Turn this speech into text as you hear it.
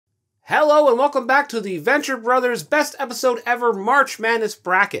Hello and welcome back to the Venture Brothers Best Episode Ever March Madness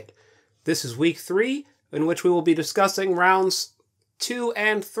Bracket. This is week 3, in which we will be discussing rounds 2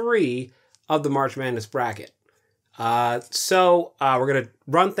 and 3 of the March Madness Bracket. We're going to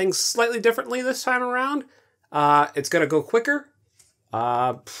run things slightly differently this time around. It's going to go quicker.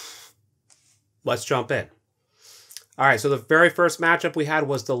 Let's jump in. Alright, so the very first matchup we had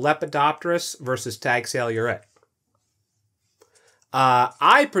was the Lepidopterus versus Tag Sailurette.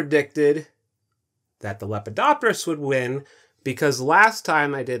 I predicted that the Lepidopterus would win because last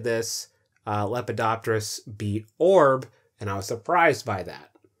time I did this, Lepidopterus beat Orb, and I was surprised by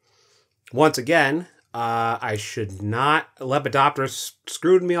that. Once again, I should not... Lepidopterus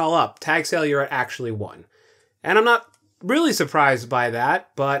screwed me all up. Tag Sailurette actually won. And I'm not really surprised by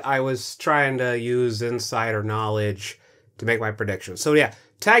that, but I was trying to use insider knowledge to make my predictions. So yeah,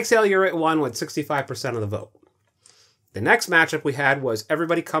 Tag Sailurette won with 65% of the vote. The next matchup we had was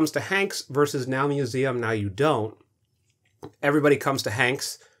Everybody Comes to Hanks versus Now Museum, Now You Don't. Everybody Comes to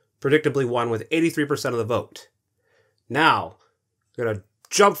Hanks predictably won with 83% of the vote. Now, we're going to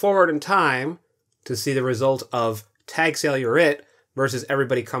jump forward in time to see the result of Tag Sailurette versus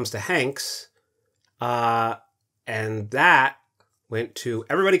Everybody Comes to Hanks. And that went to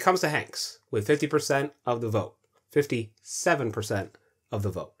Everybody Comes to Hanks with 50% of the vote. 57% of the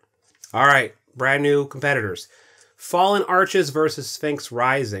vote. All right, brand new competitors. Fallen Arches versus Sphinx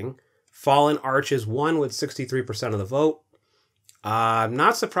Rising. Fallen Arches won with 63% of the vote. I'm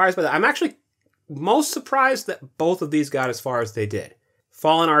not surprised by that. I'm actually most surprised that both of these got as far as they did.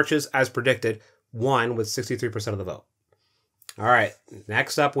 Fallen Arches, as predicted, won with 63% of the vote. All right,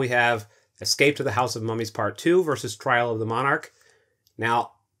 next up we have Escape to the House of Mummies Part 2 versus Trial of the Monarch.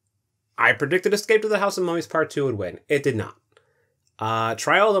 Now, I predicted Escape to the House of Mummies Part 2 would win. It did not.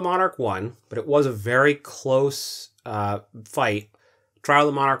 Trial of the Monarch won, but it was a very close fight. Trial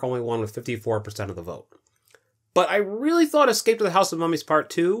of the Monarch only won with 54% of the vote. But I really thought Escape to the House of Mummies Part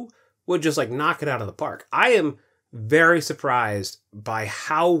 2 would just knock it out of the park. I am very surprised by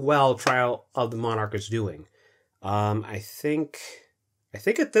how well Trial of the Monarch is doing. I think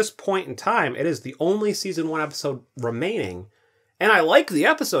at this point in time, it is the only season 1 episode remaining. And I like the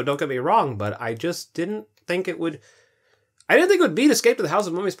episode, don't get me wrong, but I just didn't think it would... I didn't think it would beat Escape to the House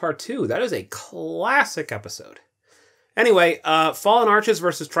of Mummies Part 2. That is a classic episode. Anyway, Fallen Arches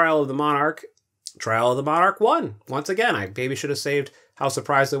versus Trial of the Monarch. Trial of the Monarch won. Once again, I maybe should have saved how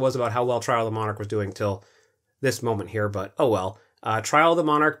surprised I was about how well Trial of the Monarch was doing till this moment here, but oh well. Trial of the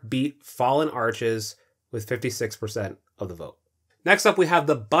Monarch beat Fallen Arches with 56% of the vote. Next up, we have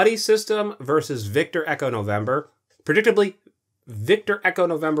the Buddy System versus Victor Echo November. Predictably, Victor Echo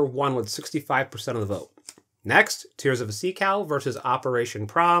November won with 65% of the vote. Next, Tears of a Sea Cow versus Operation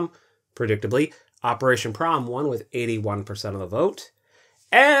Prom. Predictably, Operation Prom won with 81% of the vote.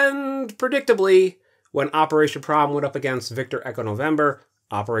 And predictably, when Operation Prom went up against Victor Echo November,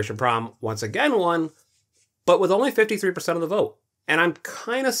 Operation Prom once again won, but with only 53% of the vote. And I'm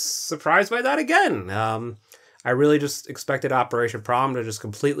kind of surprised by that again. I really just expected Operation Prom to just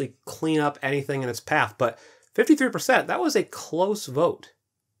completely clean up anything in its path, but 53%, that was a close vote.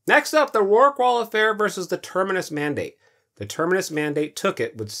 Next up, the Rorqual Affair versus the Terminus Mandate. The Terminus Mandate took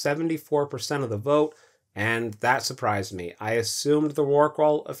it with 74% of the vote, and that surprised me. I assumed the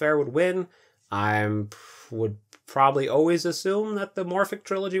Rorqual Affair would win. I would probably always assume that the Morphic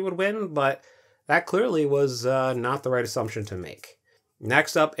Trilogy would win, but that clearly was not the right assumption to make.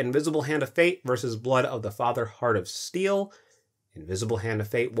 Next up, Invisible Hand of Fate versus Blood of the Father, Heart of Steel. Invisible Hand of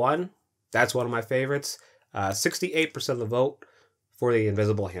Fate won. That's one of my favorites. 68% of the vote for the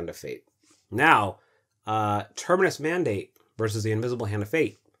Invisible Hand of Fate. Now, Terminus Mandate versus the Invisible Hand of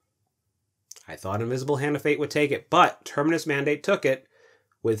Fate. I thought Invisible Hand of Fate would take it, but Terminus Mandate took it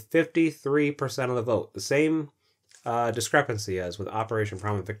with 53% of the vote. The same discrepancy as with Operation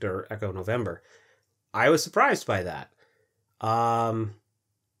Prom and Victor Echo November. I was surprised by that. And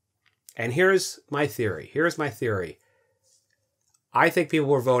here's my theory. I think people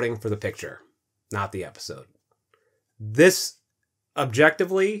were voting for the picture, not the episode.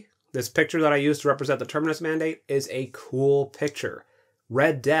 Objectively, this picture that I used to represent the Terminus Mandate is a cool picture.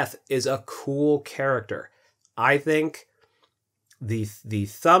 Red Death is a cool character. I think the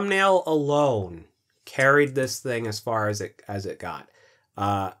thumbnail alone carried this thing as far as it got.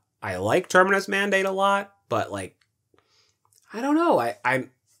 I like Terminus Mandate a lot, but I don't know.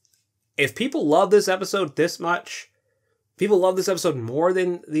 If people love this episode this much, people love this episode more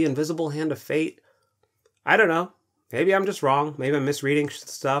than the Invisible Hand of Fate. I don't know. Maybe I'm just wrong. Maybe I'm misreading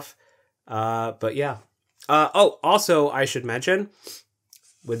stuff. But yeah. Also, I should mention,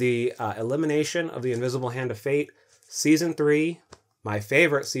 with the elimination of the Invisible Hand of Fate, Season 3 my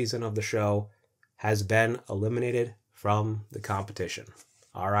favorite season of the show, has been eliminated from the competition.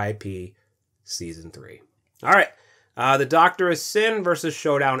 R.I.P. Season 3. All right. The Doctor is Sin versus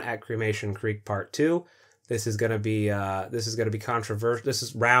Showdown at Cremation Creek Part 2. This is going to be controversial.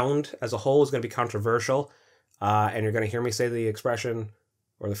 This round as a whole is going to be controversial. And you're going to hear me say the expression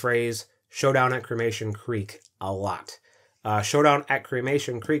or the phrase Showdown at Cremation Creek a lot. Showdown at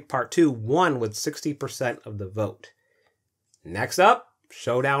Cremation Creek Part 2 won with 60% of the vote. Next up,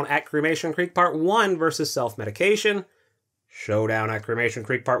 Showdown at Cremation Creek Part 1 versus Self-Medication. Showdown at Cremation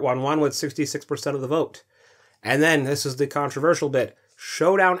Creek Part 1 won with 66% of the vote. And then, this is the controversial bit,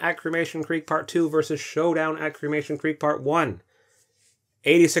 Showdown at Cremation Creek Part 2 versus Showdown at Cremation Creek Part 1.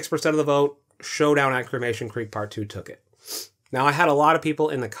 86% of the vote, Showdown at Cremation Creek Part 2 took it. Now, I had a lot of people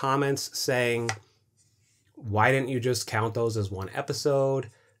in the comments saying, why didn't you just count those as one episode?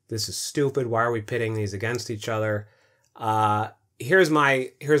 This is stupid. Why are we pitting these against each other? Here's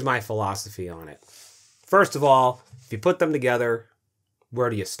my philosophy on it. First of all, if you put them together, where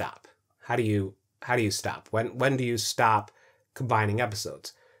do you stop? How do you stop? When do you stop combining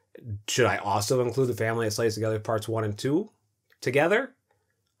episodes? Should I also include The Family That Slays Together Parts 1 and 2 together?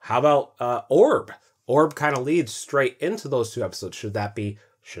 How about Orb? Orb kind of leads straight into those two episodes. Should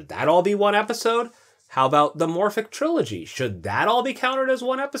that all be one episode? How about the Morphic Trilogy? Should that all be counted as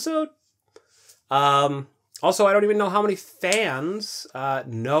one episode? Also, I don't even know how many fans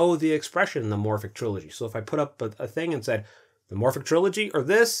know the expression the Morphic Trilogy. So if I put up a thing and said the Morphic Trilogy or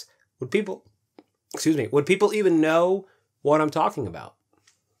this, would people even know what I'm talking about?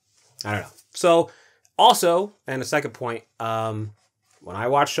 I don't know. So also, and a second point, when I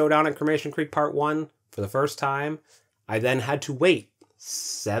watched Showdown at Cremation Creek Part 1 for the first time, I then had to wait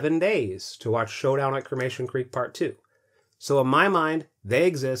 7 days to watch Showdown at Cremation Creek Part 2. So in my mind, they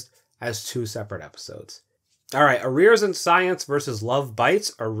exist as two separate episodes. All right, Arrears in Science versus Love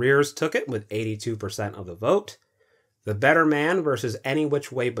Bites. Arrears took it with 82% of the vote. The Better Man versus Any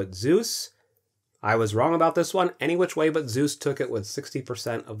Which Way But Zeus. I was wrong about this one. Any Which Way But Zeus took it with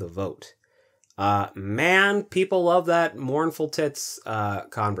 60% of the vote. Man, people love that mournful tits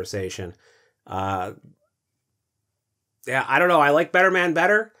conversation. Yeah, I don't know. I like Better Man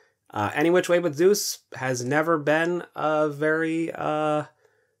better. Any Which Way But Zeus has never been a very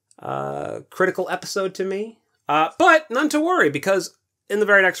critical episode to me. But none to worry, because in the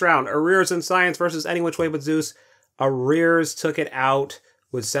very next round, Arrears in Science versus Any Which Way But Zeus, Arrears took it out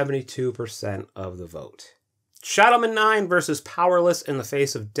with 72% of the vote. Shadowman 9 versus Powerless in the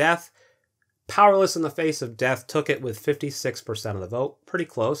Face of Death. Powerless in the Face of Death took it with 56% of the vote. Pretty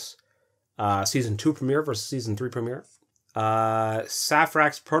close. Season 2 premiere versus Season 3 premiere.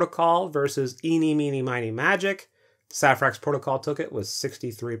 Saphrax Protocol versus Eeny, Meeny, Miny, Magic. Saphrax Protocol took it with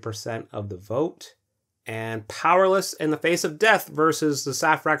 63% of the vote. And Powerless in the Face of Death versus the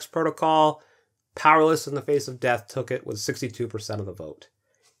Saphrax Protocol. Powerless in the Face of Death took it with 62% of the vote.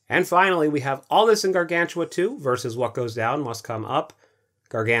 And finally, we have All This in Gargantua 2 versus What Goes Down Must Come Up.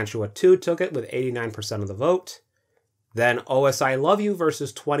 Gargantua 2 took it with 89% of the vote. Then OSI Love You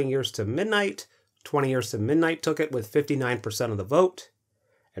versus 20 Years to Midnight. 20 Years to Midnight took it with 59% of the vote.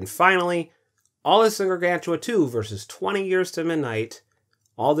 And finally, All This in Gargantua 2 versus 20 Years to Midnight.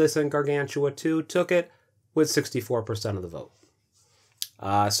 All This in Gargantua 2 took it with 64% of the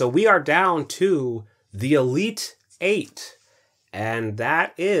vote. So we are down to the Elite 8. And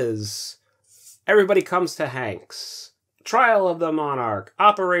that is Everybody Comes to Hanks, Trial of the Monarch,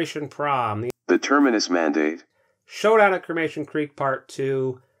 Operation Prom, The Terminus Mandate, Showdown at Cremation Creek Part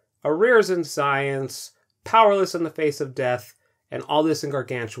 2, Arrears in Science, Powerless in the Face of Death, and All This in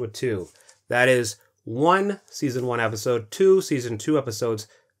Gargantua 2. That is 1 Season 1 episode, 2 Season 2 episodes,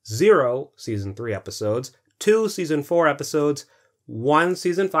 0 Season 3 episodes, 2 Season 4 episodes, 1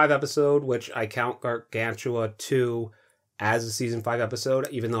 Season 5 episode, which I count Gargantua 2 as a Season 5 episode,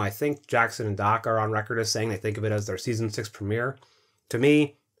 even though I think Jackson and Doc are on record as saying they think of it as their Season 6 premiere. To me,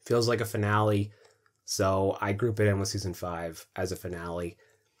 it feels like a finale, so I group it in with Season 5 as a finale.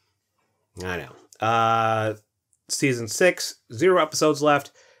 I know. Season 6, 0 episodes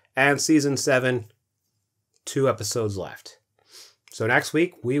left, and Season 7, 2 episodes left. So next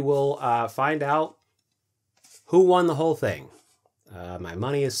week, we will find out who won the whole thing. My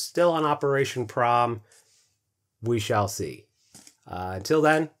money is still on Operation Prom. We shall see. Until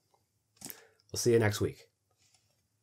then, we'll see you next week.